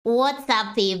What's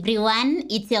up everyone?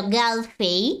 It's your girl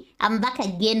Faye. I'm back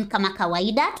again kama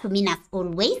kawaida to mean as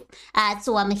always.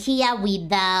 So I'm here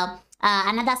with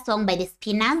another song by the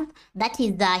Spinners. That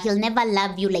is He'll Never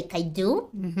Love You Like I Do.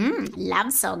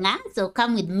 Love song, huh? So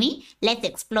come with me. Let's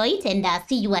explore it and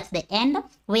see you at the end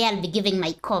where I'll be giving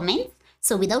my comments.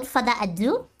 So without further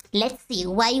ado, let's see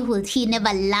why would he never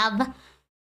love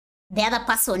the other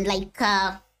person like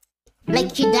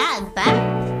he does,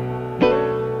 huh?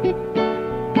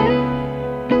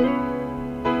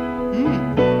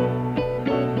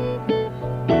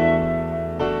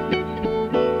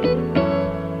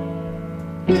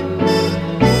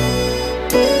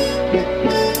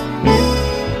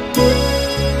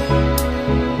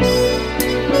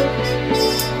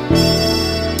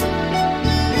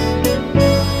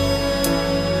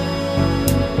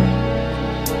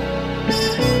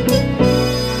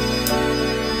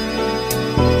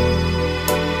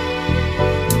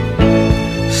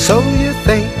 So you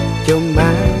think your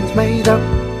mind's made up,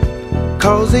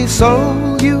 'cause he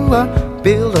sold you a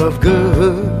bill of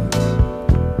goods.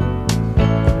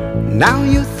 Now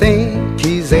you think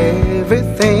he's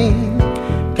everything,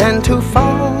 and to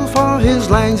fall for his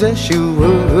lines as you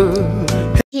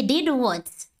would. He did what?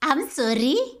 I'm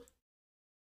sorry?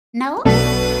 No?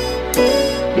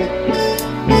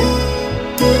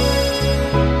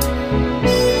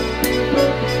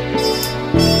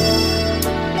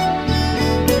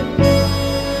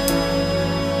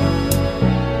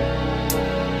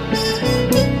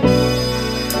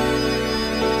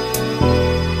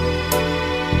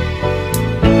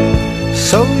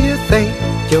 So you think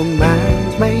your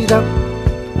mind's made up,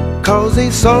 'cause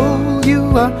he sold you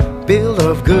a bill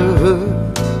of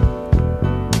goods.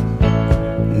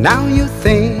 Now you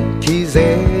think he's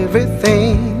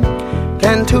everything,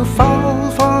 and to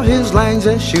fall for his lines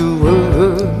as you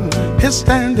would. His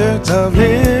standards of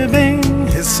living,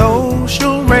 his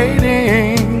social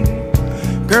rating,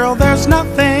 girl, there's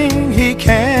nothing he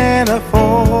can't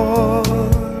afford.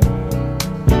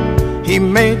 He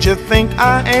made you think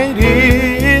I ain't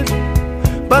it,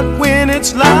 but when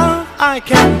it's love, I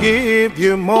can give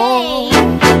you more.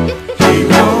 He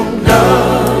won't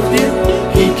love you,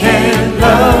 he can't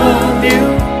love you,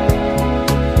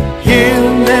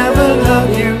 he'll never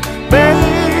love you,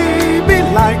 baby,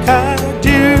 like I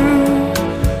do.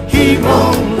 He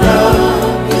won't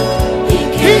love you,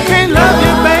 he can't love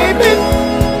you, baby.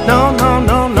 No, no,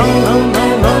 no, no, no, no,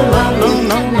 no, no, no,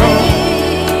 no, no.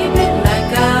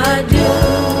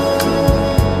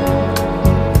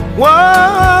 Whoa,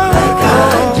 like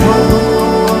I do,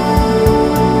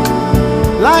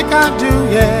 like I do,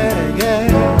 yeah, yeah.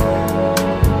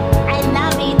 I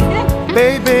love it.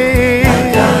 Baby,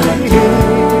 like I do.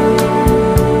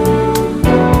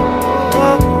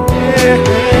 Oh, yeah.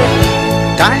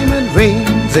 Diamond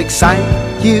rings excite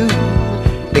you,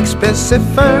 expensive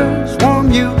furs warm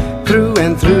you through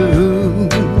and through,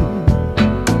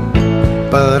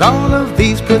 but all of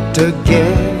these put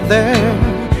together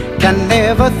can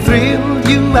never thrill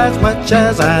you as much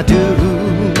as I do.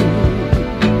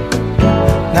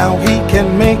 Now he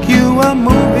can make you a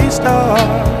movie star,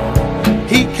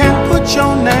 he can put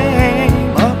your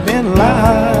name up in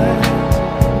lights,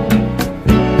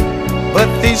 but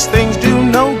these things do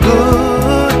no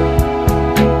good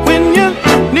when you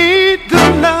need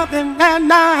good loving at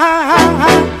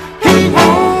night. He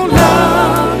won't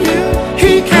love you,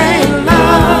 he can't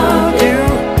love you,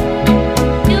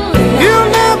 he'll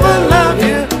never love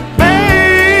you,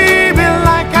 baby,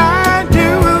 like I do.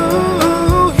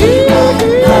 He won't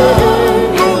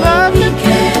love you,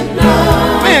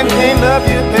 man can't love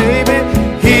you, baby,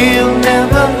 he'll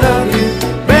never love you,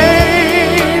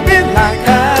 baby, like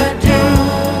I do.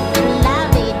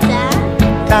 Love it, huh?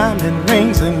 Diamond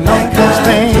rings and all those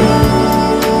things,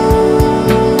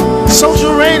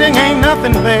 social rating ain't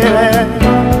nothing, baby.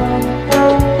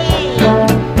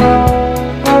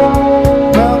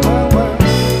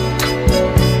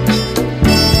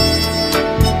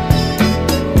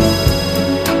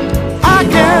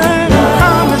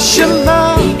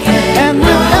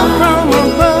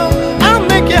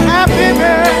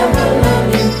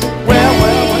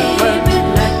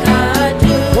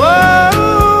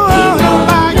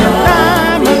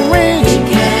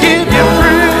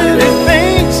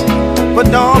 But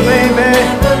no, baby,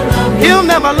 he'll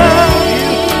never love you,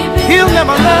 he'll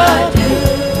never love you.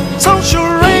 Social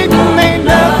rating ain't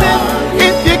nothing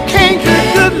if you can't get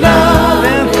good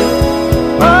loving.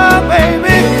 Oh,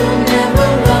 baby,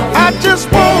 I just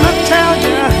wanna tell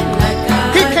you,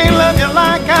 he can't love you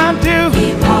like I do.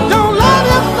 Don't let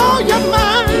him blow your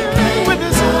mind with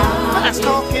his fast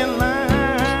talking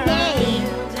line. Hey,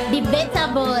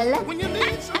 debatable. When you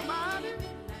need somebody.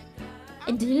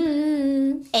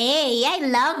 Do. Hey, I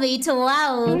love it.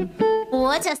 Wow.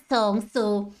 What a song.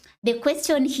 So, the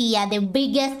question here, the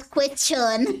biggest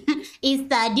question is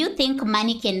do you think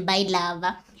money can buy love?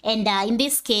 And in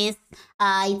this case,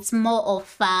 it's more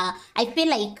of, I feel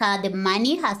like the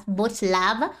money has bought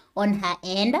love on her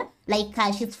end. Like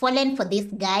she's fallen for this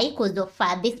guy because of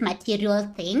this material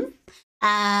thing.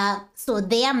 So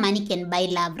their money can buy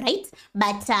love, right?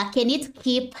 But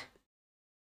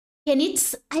can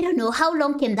it, I don't know, how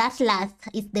long can that last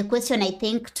is the question I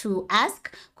think to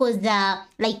ask. Because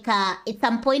at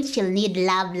some point she'll need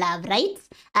love, right?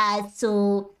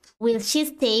 So will she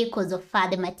stay because of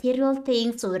the material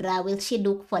things, or will she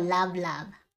look for love?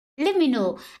 Let me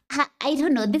know. I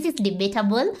don't know. This is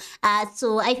debatable.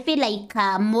 So I feel like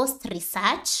most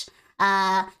research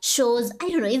shows, I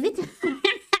don't know, is it?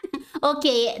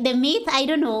 Okay, the myth, I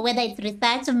don't know whether it's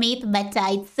research myth, but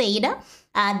it said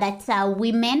that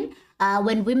women,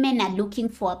 when women are looking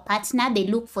for a partner, they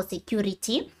look for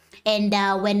security. And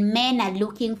when men are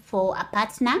looking for a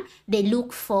partner, they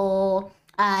look for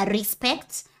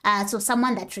respect. So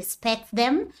someone that respects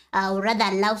them, or rather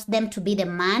allows them to be the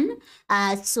man.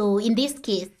 So in this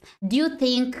case, do you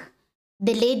think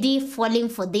the lady falling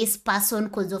for this person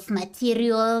because of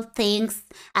material things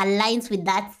aligns with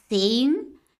that saying?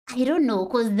 I don't know,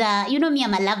 because you know me,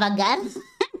 I'm a lover girl.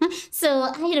 So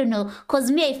I don't know, because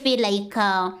me, I feel like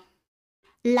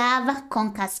love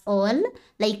conquers all.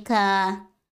 Like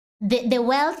the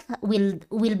wealth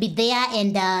will be there,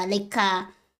 and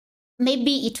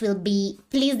maybe it will be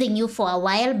pleasing you for a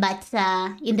while, but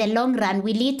in the long run,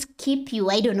 will it keep you?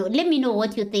 I don't know. Let me know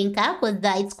what you think, because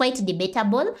it's quite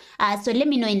debatable. So let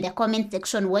me know in the comment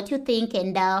section what you think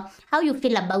and how you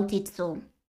feel about it. So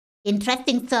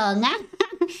interesting song, huh?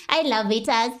 I love it.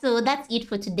 So that's it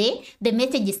for today. The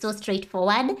message is so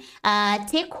straightforward.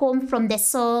 Take home from the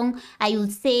song, I will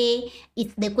say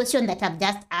it's the question that I've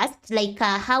just asked. Like,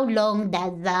 how long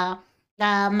does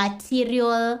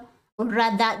material, or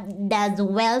rather, does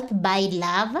wealth buy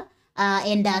love?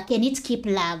 And can it keep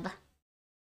love?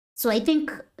 So I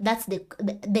think that's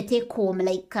the take home.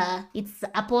 Like it's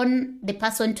upon the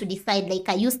person to decide. Like,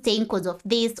 are you staying because of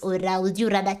this, or would you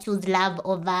rather choose love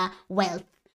over wealth?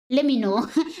 Let me know.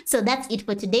 So that's it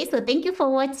for today. So thank you for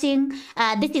watching.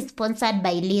 This is sponsored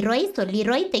by Leroy. So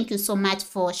Leroy, thank you so much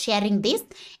for sharing this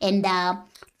and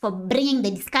for bringing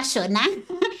the discussion.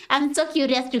 I'm so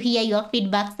curious to hear your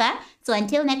feedback, sir. So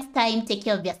until next time, take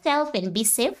care of yourself and be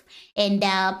safe. And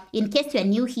in case you're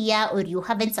new here or you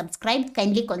haven't subscribed,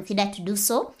 kindly consider to do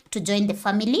so to join the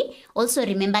family. Also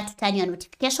remember to turn your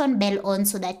notification bell on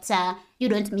so that you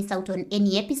don't miss out on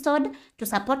any episode. To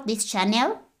support this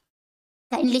channel,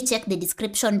 kindly check the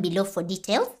description below for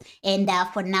details. And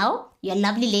for now, your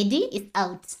lovely lady is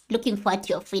out. Looking forward to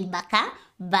your feedback.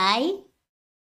 Bye.